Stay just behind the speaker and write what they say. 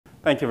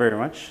Thank you very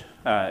much,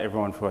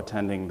 everyone, for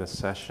attending this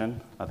session.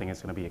 I think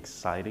it's going to be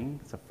exciting.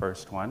 It's the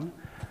first one.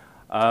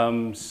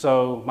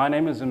 So my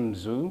name is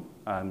Mzu.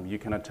 You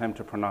can attempt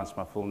to pronounce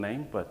my full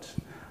name, but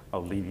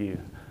I'll leave you,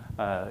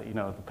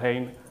 the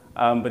pain.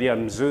 But yeah,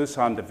 Mzu,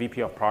 so I'm the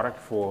VP of Product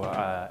for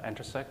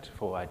Entersekt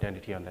for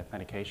identity and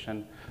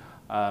authentication.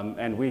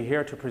 And we're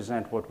here to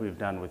present what we've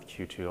done with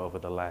Q2 over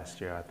the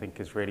last year. I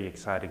think it's really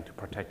exciting to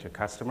protect your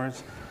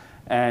customers.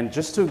 And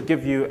just to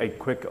give you a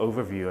quick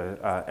overview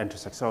of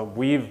Entersekt, so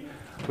we've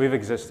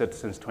existed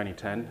since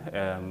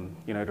 2010.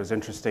 It was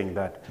interesting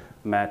that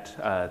Matt,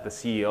 the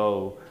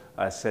CEO,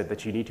 said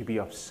that you need to be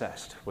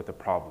obsessed with the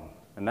problem.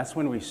 And that's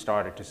when we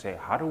started to say,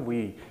 how do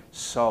we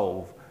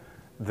solve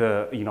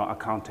the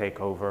account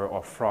takeover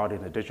or fraud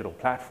in the digital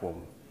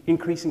platform?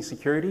 Increasing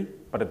security,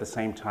 but at the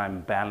same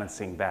time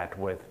balancing that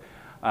with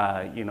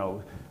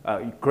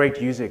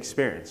great user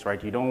experience,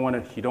 right? You don't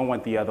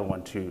want the other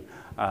one to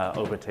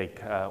overtake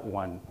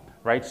one,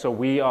 right? So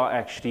we are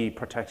actually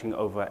protecting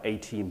over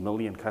 80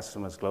 million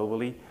customers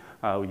globally.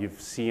 You've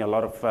seen a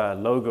lot of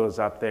logos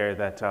up there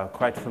that are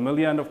quite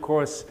familiar, and of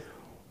course,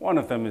 one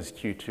of them is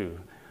Q2.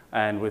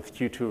 And with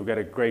Q2, we've got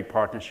a great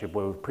partnership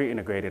where we've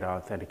pre-integrated our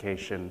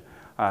authentication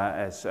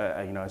as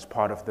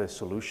part of the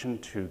solution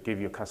to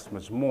give your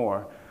customers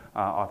more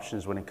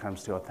options when it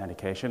comes to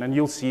authentication. And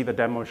you'll see the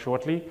demo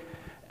shortly.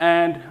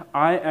 And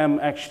I am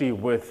actually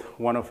with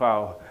one of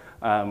our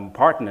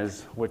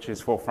partners, which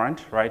is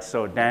Forefront, right?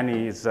 So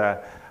Danny is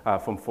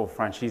from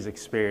Forefront. She's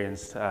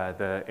experienced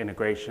the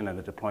integration and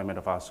the deployment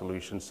of our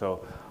solution.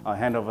 So I'll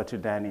hand over to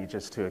Danny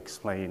just to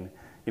explain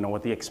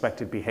what the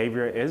expected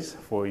behavior is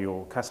for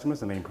your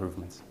customers and the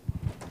improvements.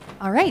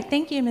 All right,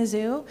 thank you,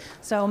 Mizu.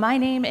 So my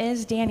name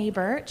is Danny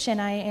Birch, and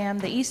I am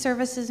the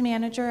e-services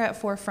manager at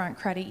Forefront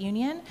Credit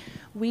Union.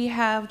 We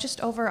have just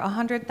over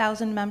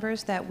 100,000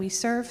 members that we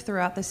serve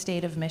throughout the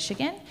state of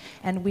Michigan,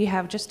 and we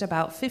have just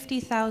about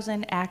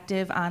 50,000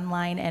 active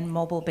online and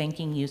mobile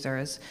banking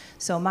users.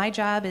 So my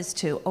job is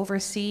to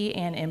oversee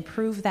and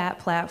improve that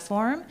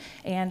platform,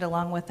 and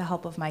along with the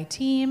help of my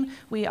team,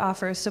 we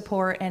offer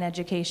support and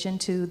education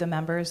to the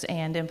members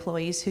and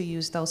employees who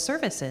use those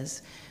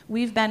services.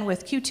 We've been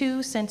with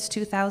Q2 since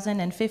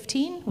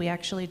 2015. We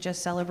actually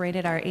just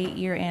celebrated our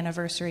 8-year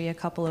anniversary a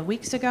couple of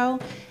weeks ago,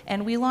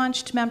 and we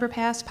launched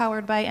MemberPass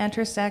powered by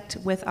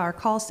Entersekt with our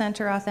call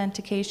center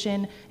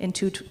authentication in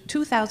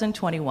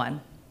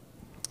 2021.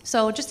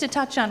 So just to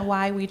touch on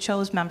why we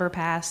chose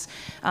MemberPass,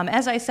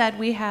 as I said,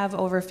 we have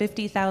over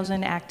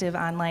 50,000 active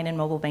online and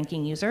mobile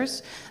banking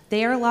users.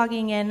 They are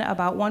logging in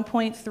about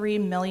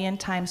 1.3 million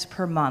times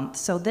per month.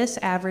 So this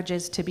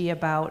averages to be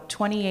about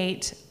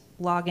 28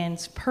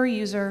 logins per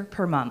user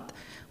per month,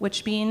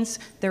 which means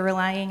they're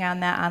relying on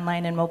that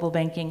online and mobile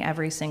banking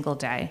every single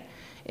day.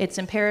 It's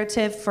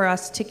imperative for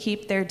us to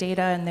keep their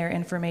data and their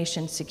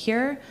information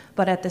secure,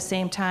 but at the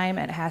same time,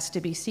 it has to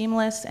be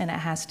seamless and it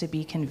has to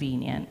be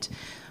convenient.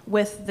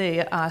 With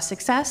the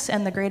success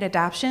and the great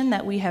adoption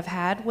that we have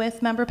had with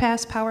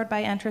MemberPass powered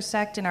by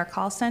Entersekt in our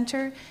call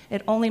center,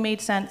 it only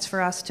made sense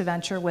for us to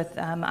venture with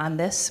on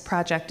this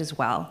project as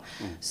well.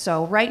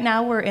 So right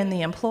now we're in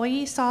the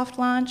employee soft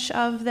launch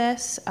of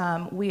this.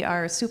 We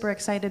are super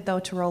excited though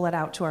to roll it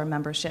out to our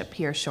membership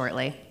here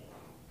shortly.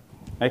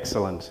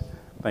 Excellent.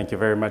 Thank you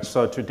very much.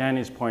 So to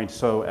Danny's point,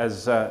 so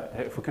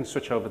if we can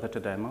switch over to the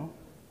demo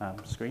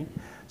screen.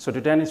 So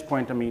to Danny's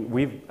point,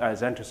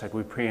 as Entersekt,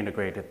 we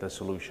pre-integrated the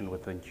solution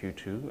within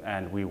Q2,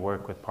 and we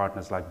work with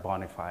partners like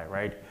Bonify,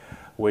 right,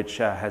 which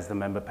has the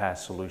MemberPass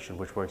solution,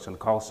 which works on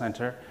call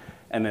center,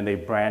 and then they're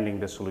branding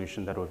the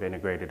solution that we've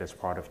integrated as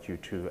part of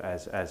Q2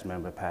 as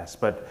MemberPass.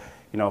 But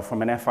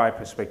from an FI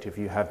perspective,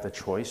 you have the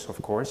choice,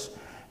 of course,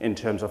 in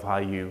terms of how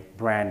you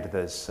brand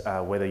this,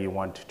 whether you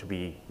want it to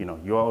be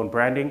your own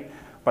branding.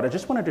 But I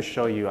just wanted to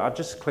show you, I've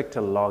just clicked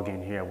to log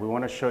in here. We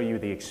want to show you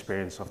the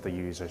experience of the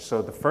user.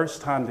 So the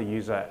first time the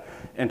user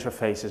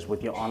interfaces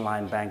with your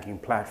online banking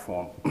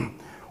platform,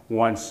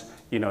 once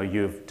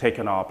you've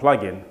taken our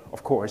plugin,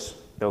 of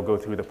course, they'll go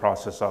through the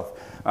process of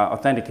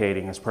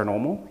authenticating as per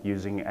normal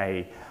using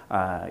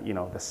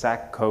the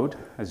SAC code.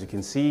 As you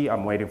can see,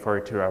 I'm waiting for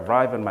it to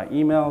arrive in my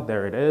email.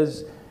 There it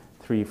is,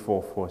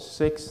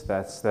 3446,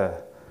 that's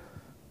the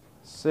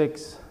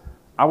 6.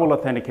 I will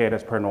authenticate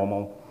as per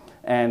normal,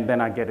 and then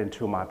I get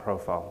into my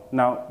profile.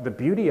 Now, the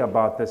beauty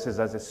about this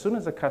is as soon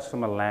as a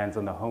customer lands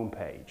on the home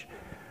page,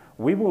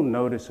 we will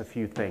notice a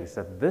few things,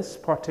 that this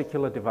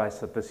particular device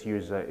that this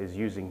user is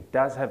using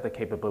does have the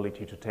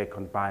capability to take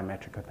on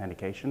biometric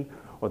authentication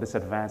or this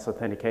advanced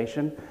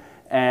authentication,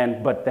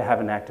 but they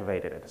haven't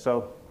activated it.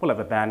 So we'll have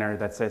a banner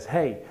that says,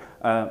 hey,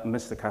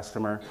 Mr.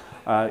 Customer,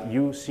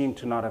 you seem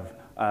to not have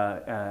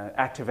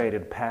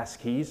activated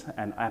passkeys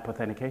and app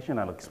authentication.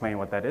 I'll explain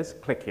what that is.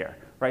 Click here,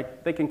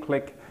 right? They can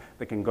click.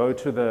 They can go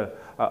to the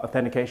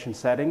authentication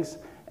settings,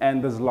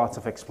 and there's lots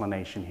of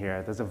explanation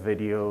here. There's a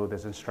video,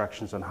 there's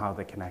instructions on how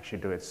they can actually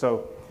do it.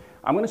 So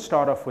I'm going to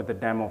start off with the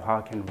demo of how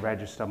I can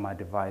register my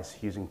device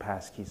using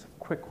passkeys.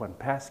 Quick one.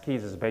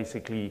 Passkeys is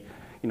basically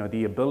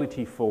the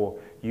ability for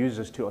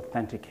users to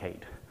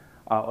authenticate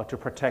or to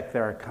protect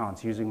their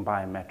accounts using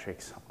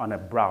biometrics on a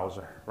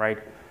browser, right?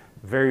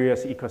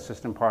 Various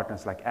ecosystem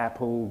partners like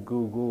Apple,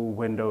 Google,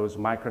 Windows,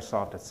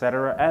 Microsoft,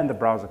 etc., and the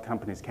browser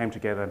companies came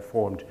together and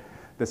formed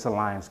this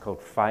alliance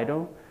called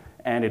FIDO,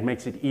 and it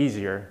makes it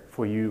easier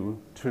for you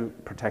to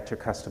protect your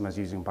customers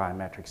using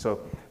biometrics.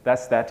 So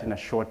that's that in a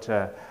short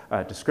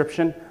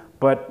description.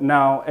 But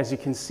now, as you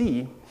can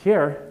see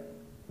here,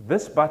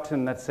 this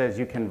button that says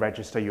you can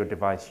register your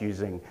device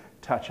using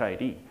Touch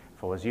ID.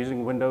 If I was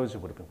using Windows,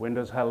 it would have been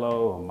Windows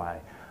Hello or my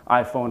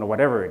iPhone or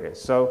whatever it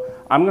is. So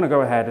I'm going to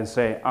go ahead and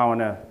say I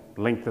want to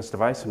link this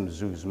device from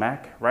Mzu's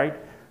Mac, right?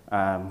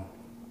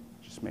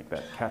 Just make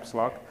that caps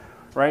lock,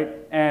 right?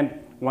 And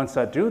once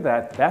I do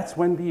that, that's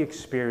when the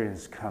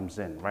experience comes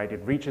in, right?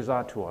 It reaches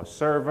out to our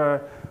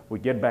server, we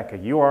get back a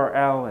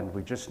URL, and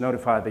we just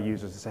notify the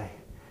user to say,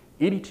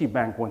 EDT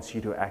Bank wants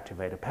you to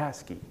activate a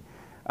passkey.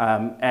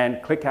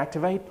 And click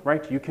activate,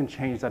 right? You can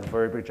change that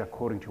verbiage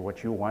according to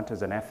what you want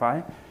as an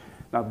FI.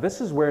 Now,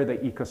 this is where the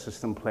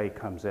ecosystem play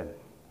comes in,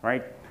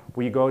 right?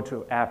 We go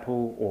to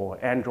Apple or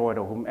Android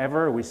or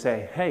whomever, we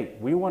say, hey,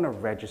 we want to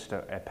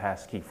register a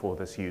passkey for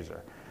this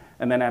user.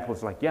 And then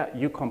Apple's like, yeah,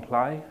 you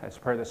comply as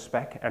per the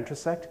spec,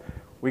 Entersekt.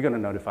 We're going to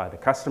notify the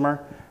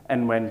customer.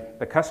 And when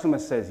the customer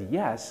says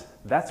yes,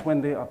 that's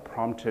when they are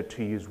prompted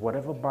to use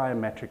whatever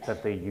biometric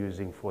that they're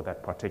using for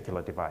that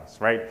particular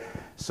device, right?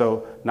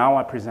 So now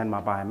I present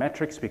my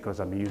biometrics because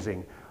I'm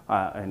using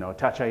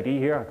Touch ID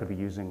here. I could be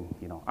using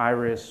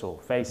Iris or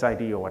Face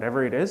ID or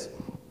whatever it is.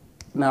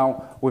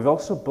 Now, we've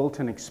also built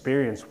an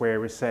experience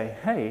where we say,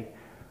 hey,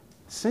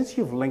 since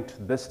you've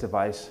linked this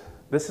device,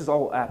 this is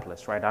all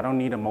appless, right? I don't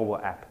need a mobile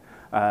app.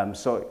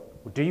 So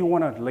do you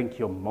want to link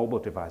your mobile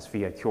device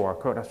via QR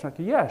code? I was like,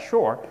 yeah,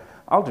 sure,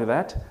 I'll do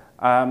that.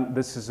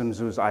 This is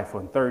Mzu's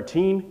iPhone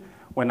 13.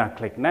 When I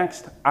click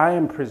next, I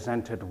am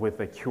presented with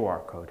a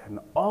QR code. And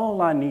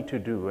all I need to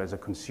do as a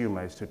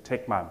consumer is to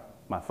take my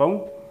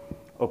phone,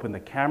 open the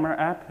camera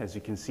app. As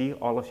you can see,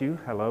 all of you,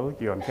 hello,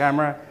 you're on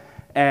camera.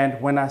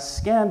 And when I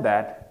scan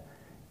that,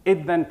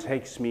 it then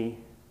takes me,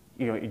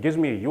 it gives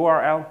me a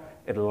URL,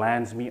 it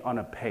lands me on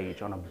a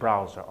page, on a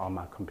browser, on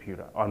my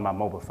computer, on my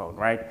mobile phone,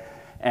 right?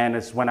 And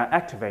it's when I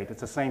activate,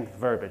 it's the same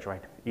verbiage,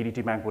 right?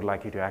 EDT Bank would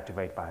like you to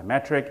activate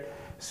biometric.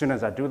 As soon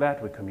as I do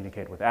that, we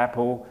communicate with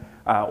Apple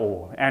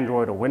or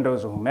Android or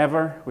Windows or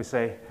whomever. We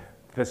say,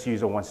 this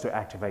user wants to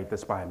activate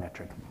this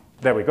biometric.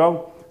 There we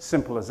go,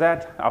 simple as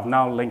that. I've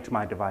now linked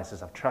my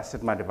devices. I've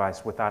trusted my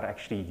device without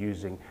actually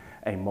using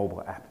a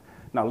mobile app.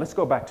 Now let's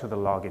go back to the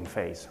login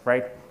phase,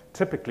 right?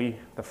 Typically,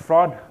 the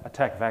fraud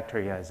attack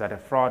vector here is that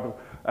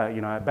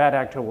a bad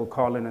actor will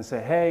call in and say,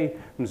 hey,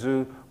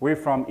 Mzu, we're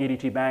from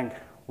EDT Bank.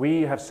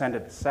 We have sent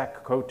a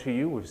SEC code to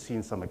you. We've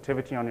seen some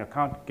activity on your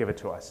account. Give it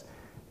to us.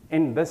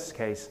 In this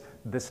case,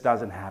 this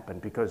doesn't happen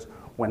because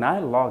when I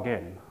log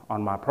in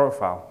on my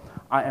profile,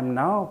 I am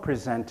now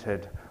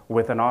presented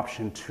with an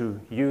option to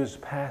use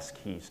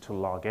passkeys to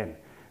log in.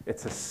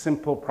 It's a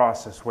simple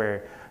process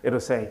where it'll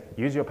say,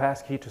 use your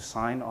passkey to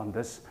sign on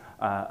this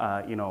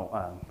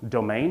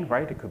domain,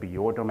 right? It could be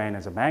your domain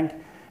as a bank.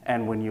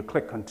 And when you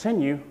click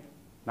continue,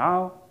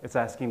 now it's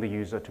asking the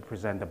user to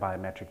present the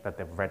biometric that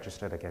they've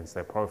registered against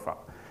their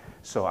profile.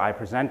 So I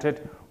present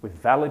it, we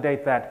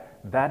validate that.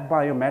 That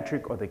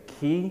biometric or the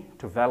key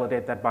to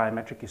validate that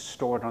biometric is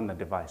stored on the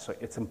device. So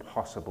it's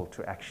impossible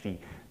to actually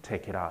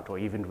take it out or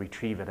even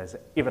retrieve it as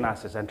even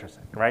us as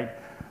Entersekt, right?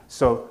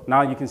 So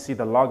now you can see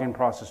the login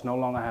process. No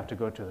longer have to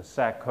go to the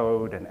SEC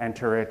code and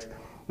enter it.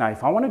 Now,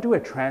 if I want to do a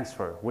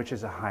transfer, which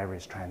is a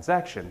high-risk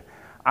transaction,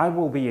 I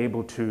will be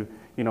able to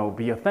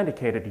be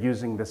authenticated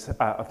using this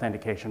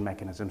authentication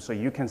mechanism. So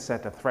you can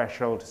set a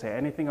threshold to say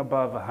anything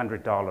above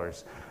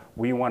 $100,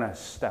 we want to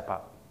step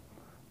up.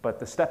 But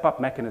the step-up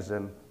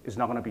mechanism is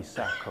not going to be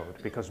SEC code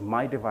because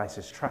my device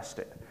is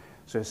trusted.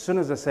 So as soon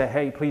as I say,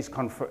 hey, please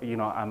confirm,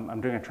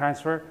 I'm doing a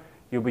transfer,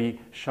 you'll be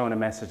shown a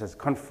message that says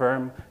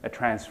confirm a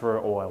transfer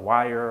or a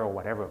wire or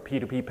whatever, a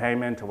P2P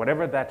payment or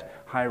whatever that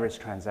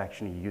high-risk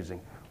transaction you're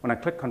using. When I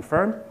click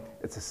confirm,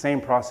 it's the same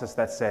process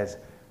that says,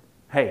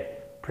 hey,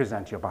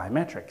 present your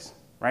biometrics,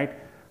 right?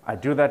 I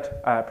do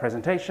that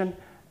presentation,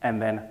 and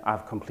then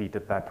I've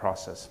completed that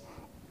process.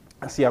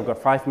 I see I've got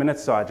 5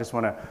 minutes, so I just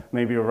want to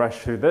maybe rush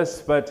through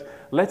this. But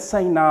let's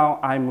say now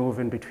I move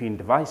in between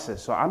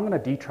devices. So I'm going to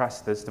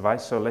detrust this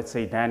device. So let's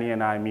say Danny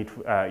and I meet,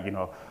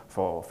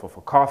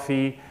 for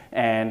coffee,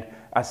 and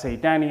I say,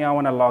 Danny, I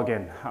want to log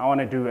in. I want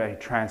to do a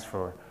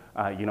transfer,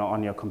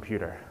 on your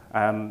computer.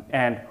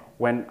 And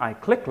when I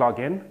click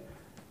login,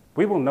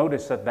 we will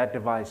notice that that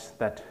device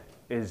that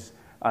is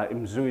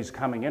Mzu is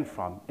coming in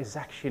from is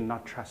actually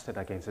not trusted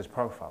against his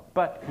profile,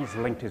 but he's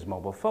linked his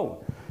mobile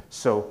phone.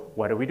 So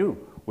what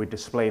do? We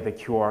display the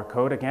QR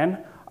code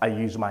again. I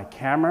use my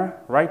camera,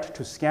 right,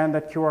 to scan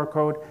that QR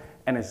code,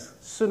 and as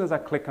soon as I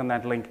click on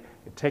that link,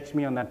 it takes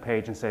me on that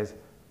page and says,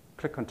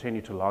 click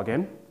continue to log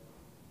in,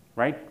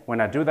 right? When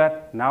I do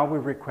that, now we're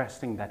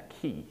requesting that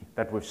key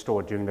that we've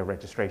stored during the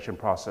registration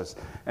process,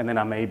 and then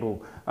I'm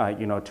able,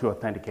 to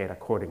authenticate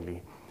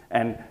accordingly.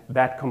 And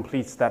that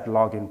completes that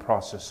login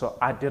process. So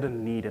I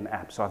didn't need an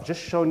app. So I've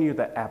just shown you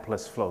the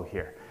appless flow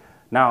here.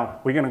 Now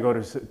we're going to go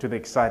to the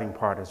exciting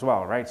part as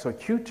well, right? So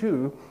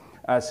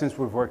Q2, since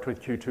we've worked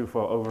with Q2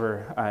 for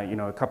over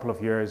a couple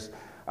of years,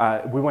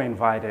 we were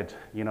invited,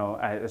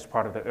 as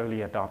part of the early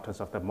adopters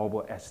of the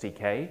mobile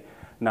SDK.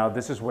 Now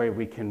this is where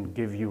we can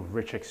give you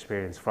rich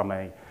experience from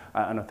an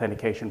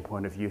authentication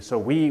point of view. So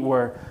we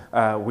were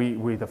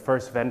the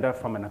first vendor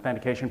from an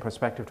authentication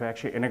perspective to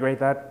actually integrate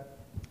that.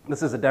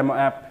 This is a demo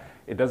app.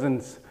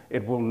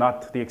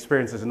 The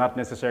experience is not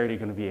necessarily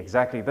going to be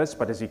exactly this,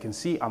 but as you can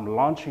see, I'm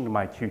launching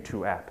my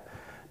Q2 app.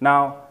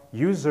 Now,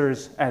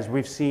 users, as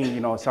we've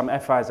seen, some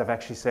FIs have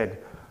actually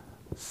said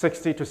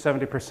 60 to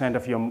 70%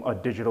 of your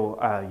digital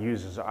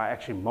users are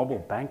actually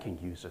mobile banking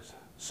users.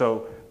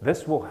 So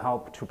this will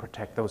help to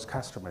protect those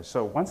customers.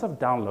 So once I've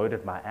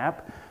downloaded my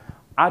app,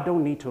 I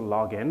don't need to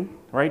log in,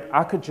 right?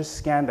 I could just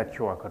scan that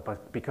QR code,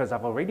 but because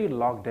I've already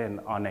logged in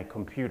on a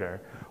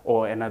computer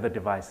or another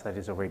device that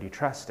is already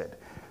trusted.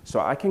 So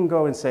I can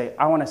go and say,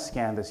 I want to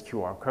scan this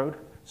QR code.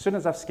 As soon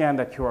as I've scanned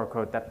that QR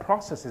code, that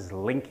process is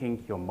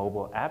linking your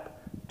mobile app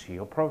to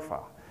your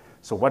profile.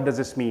 So what does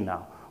this mean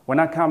now? When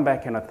I come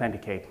back and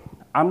authenticate,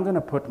 I'm going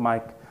to put my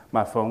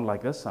phone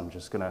like this. I'm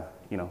just going to,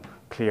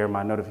 clear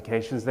my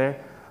notifications there.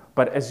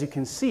 But as you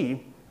can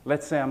see,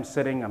 let's say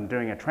I'm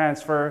doing a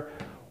transfer.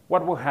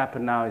 What will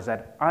happen now is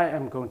that I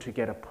am going to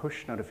get a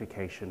push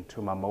notification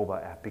to my mobile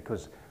app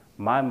because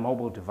my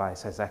mobile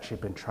device has actually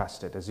been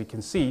trusted. As you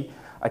can see,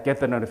 I get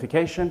the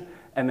notification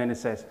and then it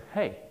says,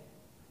 hey,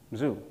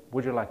 Mzu,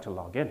 would you like to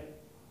log in?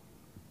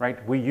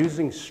 Right? We're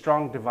using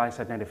strong device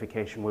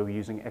identification where we're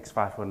using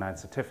X509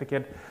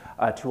 certificate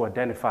to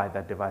identify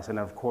that device. And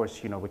of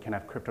course, we can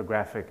have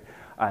cryptographic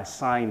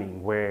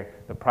signing where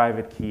the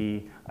private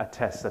key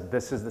attests that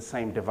this is the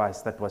same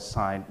device that was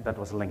signed, that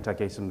was linked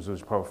against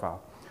Mzu's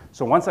profile.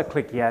 So once I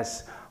click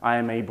yes, I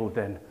am able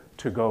then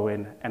to go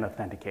in and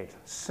authenticate.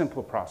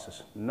 Simple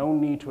process. No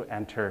need to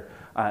enter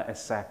a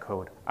SAC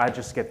code. I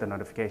just get the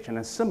notification.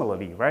 And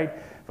similarly, right,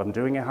 if I'm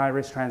doing a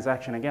high-risk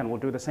transaction, again, we'll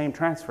do the same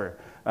transfer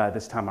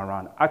this time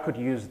around. I could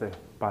use the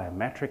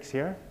biometrics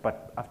here,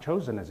 but I've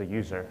chosen as a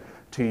user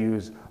to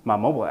use my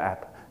mobile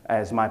app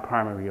as my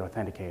primary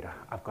authenticator.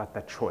 I've got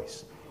that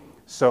choice.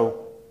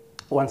 So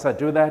once I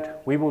do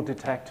that, the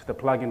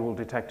plugin will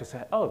detect to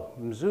say, oh,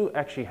 Mzu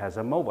actually has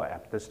a mobile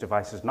app. This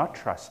device is not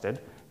trusted,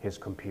 his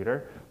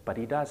computer, but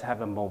he does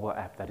have a mobile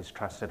app that is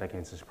trusted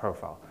against his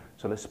profile.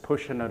 So let's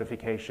push a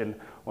notification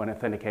or an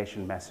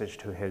authentication message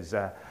to his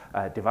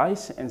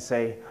device and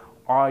say,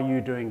 are you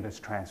doing this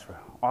transfer?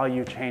 Are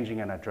you changing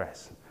an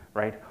address,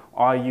 right?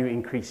 Are you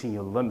increasing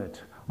your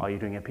limit? Are you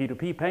doing a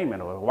P2P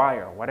payment or a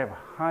wire or whatever,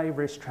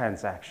 high-risk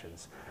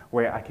transactions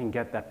where I can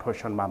get that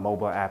push on my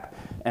mobile app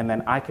and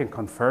then I can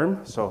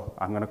confirm. So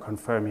I'm going to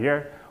confirm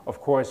here.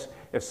 Of course,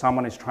 if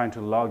someone is trying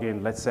to log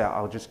in, let's say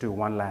I'll just do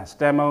one last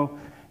demo.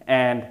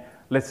 And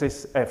let's say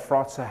a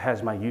fraudster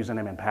has my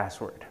username and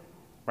password,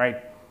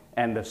 right?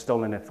 And they've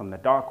stolen it from the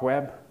dark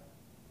web.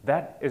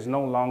 That is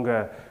no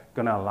longer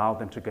going to allow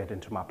them to get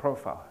into my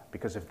profile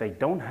because if they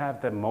don't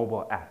have the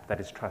mobile app that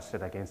is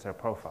trusted against their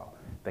profile,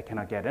 they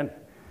cannot get in.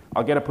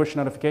 I'll get a push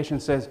notification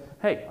that says,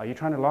 hey, are you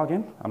trying to log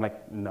in? I'm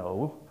like,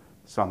 no,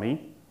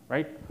 Sami,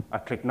 right? I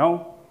click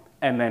no,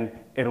 and then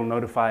it'll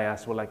notify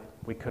us,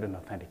 we couldn't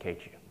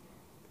authenticate you.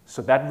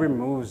 So that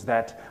removes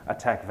that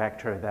attack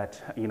vector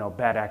that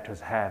bad actors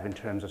have in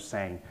terms of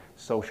saying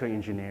social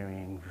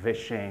engineering,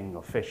 vishing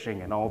or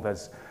phishing, and all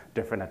those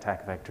different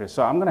attack vectors.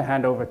 So I'm going to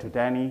hand over to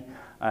Danny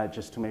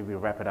just to maybe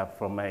wrap it up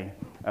from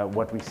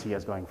what we see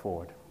as going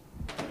forward.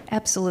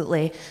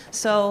 Absolutely.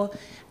 So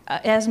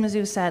as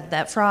Mzu said,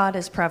 that fraud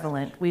is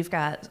prevalent. We've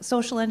got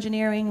social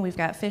engineering, we've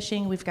got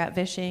phishing, we've got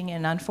vishing,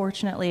 and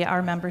unfortunately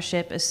our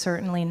membership is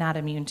certainly not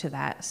immune to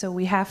that. So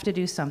we have to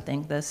do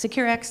something. The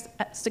secure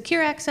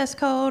access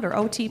code or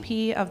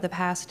OTP of the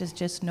past is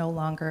just no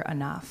longer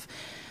enough.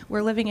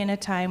 We're living in a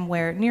time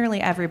where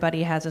nearly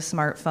everybody has a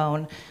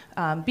smartphone.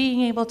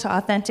 Being able to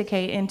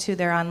authenticate into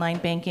their online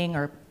banking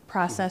or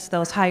process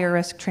those higher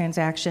risk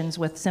transactions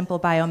with simple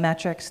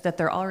biometrics that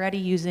they're already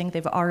using,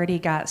 they've already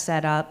got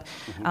set up,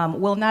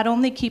 will not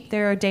only keep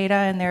their data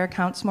and their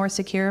accounts more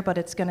secure, but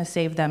it's going to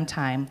save them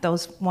time.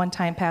 Those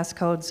one-time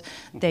passcodes,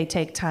 they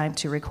take time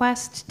to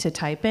request, to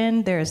type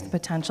in. There's the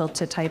potential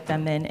to type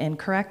them in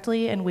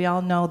incorrectly, and we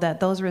all know that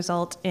those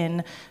result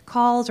in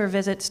calls or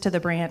visits to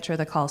the branch or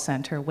the call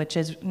center, which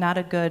is not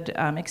a good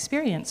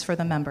experience for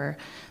the member.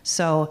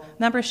 So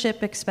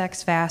membership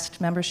expects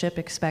fast, membership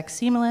expects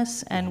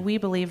seamless, and we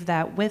believe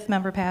that with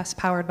MemberPass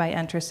powered by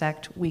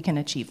Entersekt, we can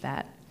achieve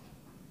that.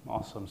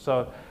 Awesome.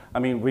 So,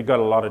 we got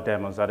a lot of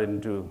demos. I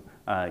didn't do,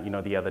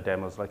 the other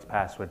demos like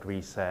password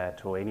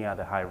reset or any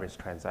other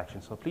high-risk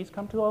transaction. So please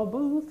come to our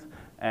booth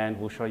and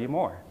we'll show you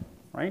more,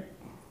 right?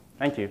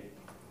 Thank you.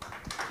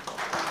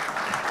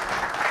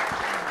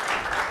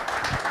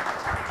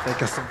 Thank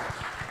you so much.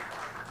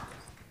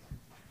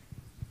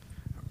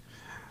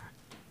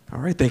 All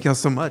right, thank you all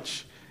so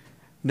much.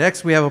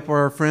 Next, we have up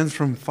our friends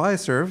from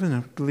Fiserv, and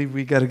I believe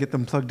we got to get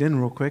them plugged in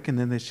real quick, and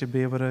then they should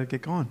be able to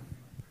get going.